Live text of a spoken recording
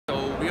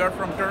are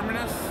from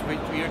Terminus,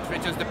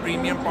 which is the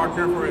premium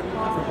partner for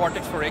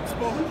robotics for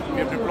Expo. We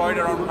have deployed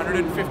around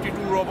 152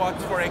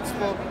 robots for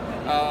Expo.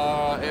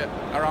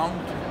 Around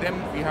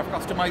them, we have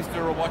customized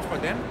the robots for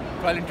them.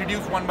 So I'll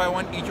introduce one by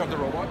one each of the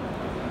robots.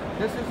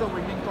 This is a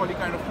vending trolley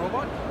kind of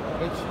robot,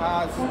 which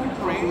has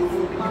trays.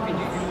 You can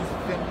use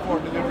them for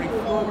delivering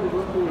food,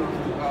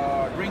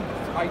 drink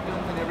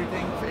items and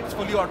everything. It's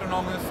fully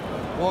autonomous,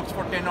 works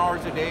for 10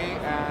 hours a day,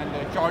 and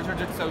charges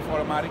itself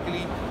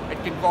automatically.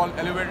 It can call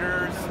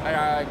elevators,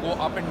 go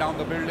up and down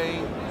the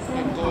building,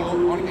 can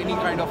go on any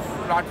kind of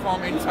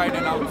platform inside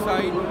and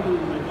outside.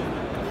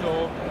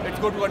 So let's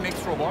go to our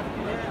next robot.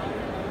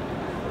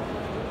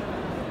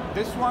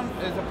 This one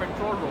is a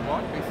patrol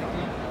robot,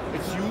 basically.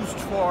 It's used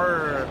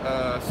for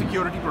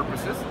security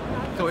purposes.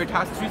 So it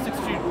has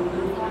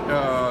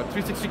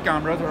 360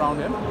 cameras around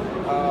it.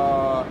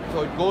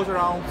 So it goes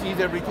around, sees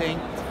everything.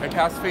 It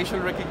has facial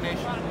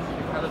recognition.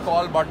 It has a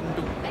call button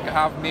to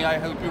have "May I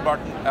help you"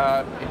 button.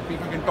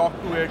 People can talk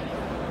to it.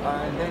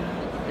 And then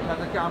it has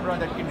a camera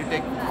that can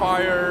detect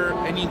fire,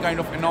 any kind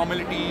of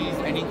anomalies,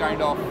 any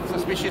kind of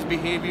suspicious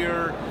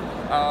behavior,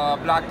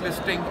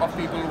 blacklisting of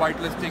people,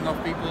 whitelisting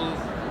of people.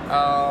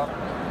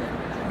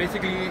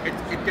 Basically,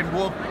 it can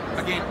work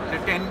again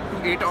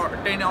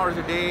 10 hours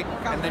a day,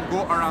 and then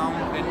go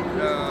around and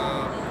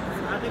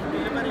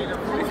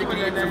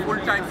basically it's a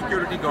full-time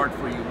security guard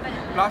for you.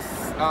 Plus,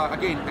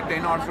 again, the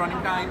 10 hours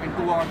running time and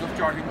 2 hours of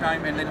charging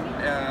time, and then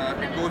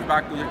it goes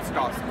back to its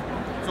task.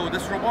 So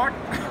this robot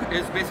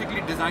is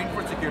basically designed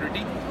for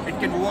security. It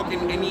can work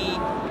in any,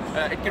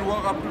 it can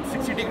work up to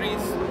 60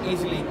 degrees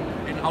easily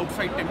in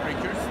outside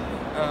temperatures.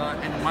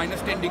 And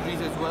minus 10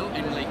 degrees as well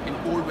in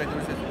cold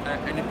weathers,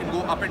 and it can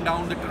go up and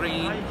down the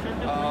terrain.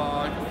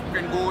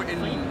 Can go in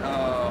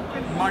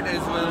mud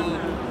as well.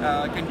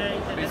 Can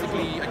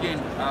basically again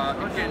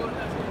it can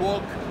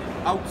work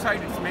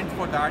outside. It's meant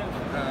for that.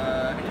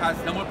 It has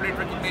number plate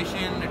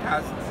recognition. It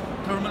has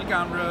thermal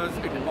cameras.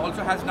 It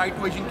also has night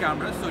vision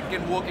cameras, so it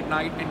can work at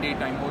night and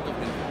daytime, both of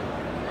them.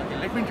 Okay,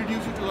 let me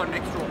introduce you to our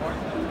next robot.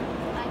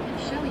 I can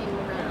show you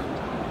around.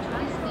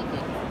 Try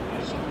speaking.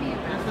 Show me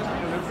around. This is a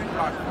delivery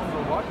platform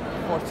robot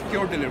for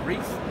secure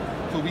deliveries.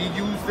 So we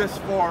use this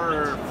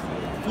for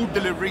food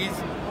deliveries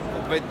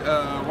with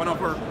one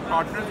of our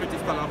partners, which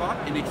is Talaba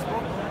in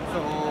Expo.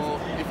 So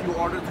if you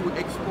order through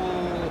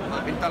Expo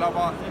in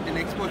Talaba,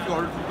 if you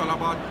order through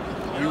Talaba,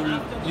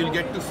 you'll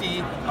get to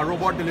see a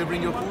robot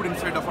delivering your food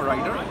instead of a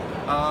rider.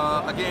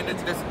 Again,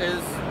 this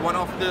is one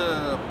of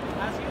the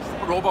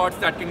robots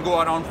that can go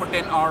around for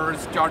 10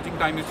 hours. Charging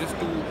time is just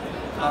 2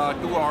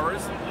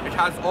 hours. It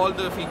has all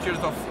the features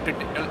of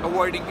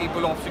avoiding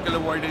people, obstacle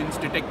avoidance,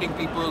 detecting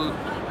people,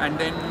 and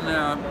then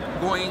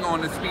going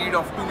on a speed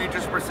of 2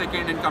 meters per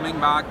second and coming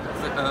back.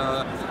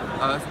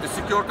 The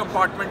secure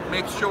compartment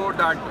makes sure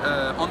that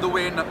on the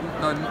way the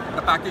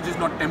package is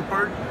not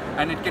tempered,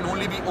 and it can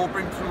only be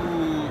opened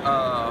through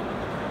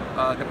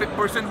the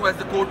person who has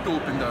the code to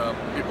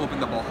open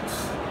the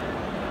box.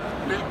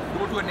 We'll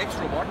go to a next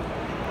robot,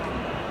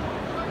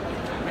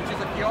 which is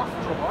a kiosk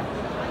robot.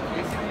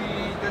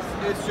 Basically, this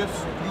is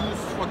just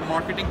used for the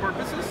marketing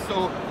purposes,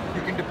 so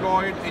you can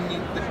deploy it in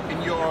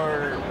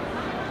your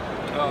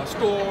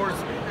stores,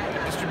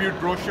 distribute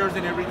brochures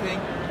and everything.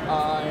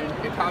 And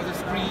it has a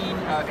screen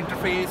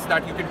interface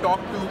that you can talk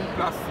to,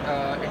 plus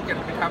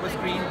it have a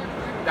screen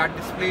that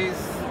displays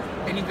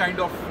any kind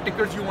of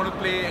tickers you want to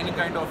play, any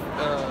kind of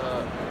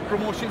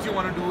promotions you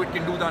want to do. It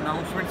can do the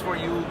announcements for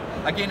you.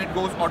 Again, it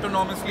goes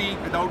autonomously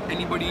without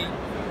anybody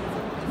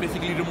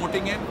basically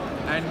remoting it,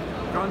 and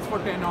runs for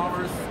 10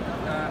 hours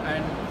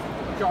and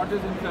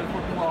charges himself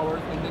for 2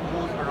 hours, and then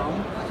goes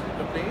around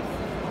the place.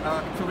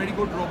 It's a very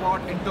good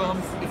robot in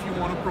terms if you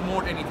want to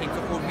promote anything.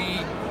 So for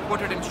me,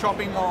 put it in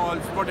shopping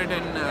malls, put it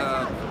in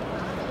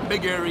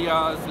big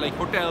areas like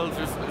hotels,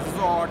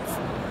 resorts.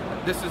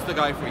 This is the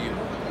guy for you.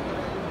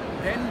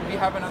 Then we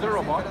have another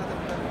robot,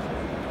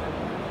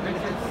 which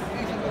is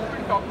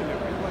open top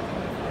delivery.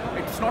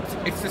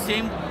 It's the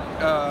same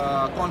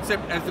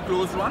concept as the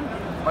closed one,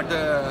 but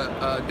the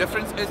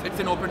difference is it's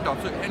an open top.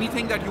 So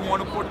anything that you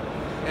want to put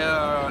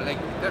like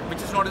that,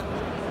 which is not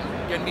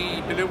can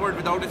be delivered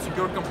without a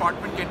secured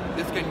compartment,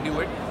 this can do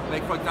it.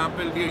 Like for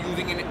example, we are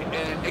using an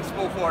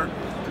Expo for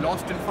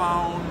lost and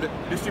found,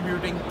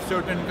 distributing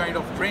certain kind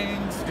of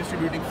drinks,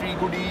 distributing free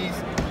goodies.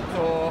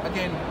 So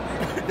again,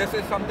 this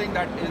is something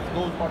that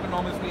goes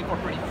autonomously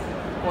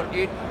for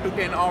 8 to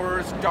 10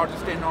 hours,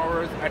 charges 10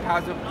 hours. It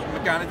has a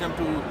mechanism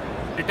to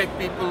detect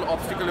people,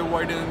 obstacle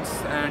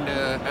avoidance, and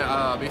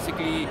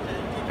basically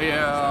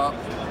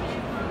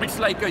it's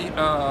like a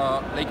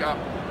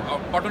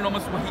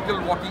autonomous vehicle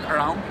walking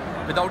around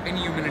without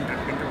any human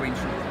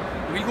intervention.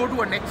 We'll go to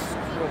our next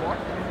robot.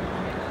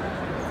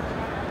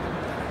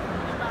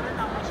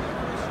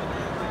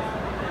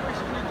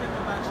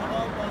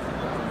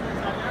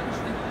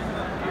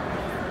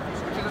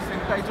 Which is a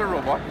sanitizer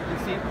robot. You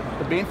see,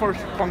 the main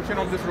function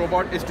of this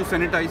robot is to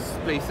sanitize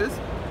places.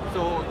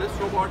 So this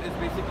robot is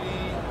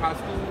basically has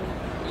two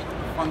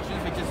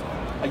functions, which is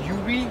a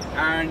UV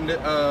and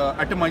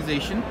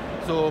atomization.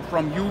 So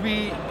from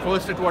UV,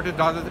 first what it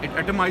does is it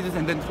atomizes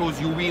and then throws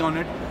UV on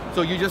it.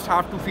 So you just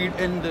have to feed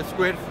in the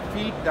square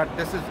feet that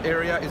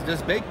area is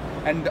this big,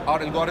 and our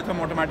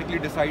algorithm automatically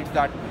decides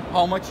that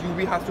how much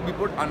UV has to be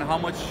put and how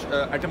much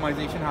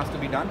atomization has to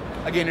be done.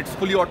 Again, it's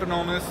fully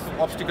autonomous,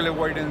 obstacle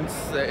avoidance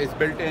is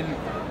built in,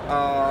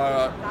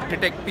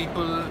 detect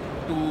people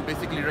to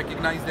basically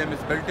recognize them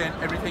is built in,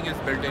 everything is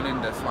built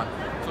in this one.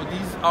 So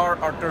these are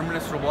our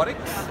Terminus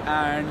robotics,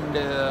 and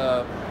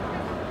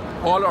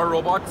all our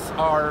robots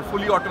are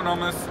fully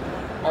autonomous.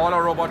 All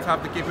our robots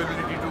have the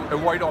capability to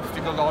avoid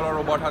obstacles. All our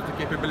robot has the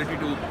capability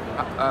to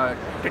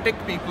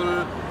detect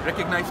people,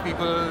 recognize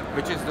people,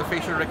 which is the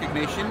facial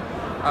recognition.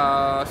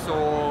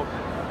 So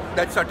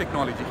that's our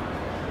technology.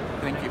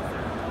 Thank you.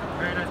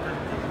 Very nice.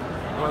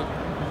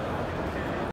 Well.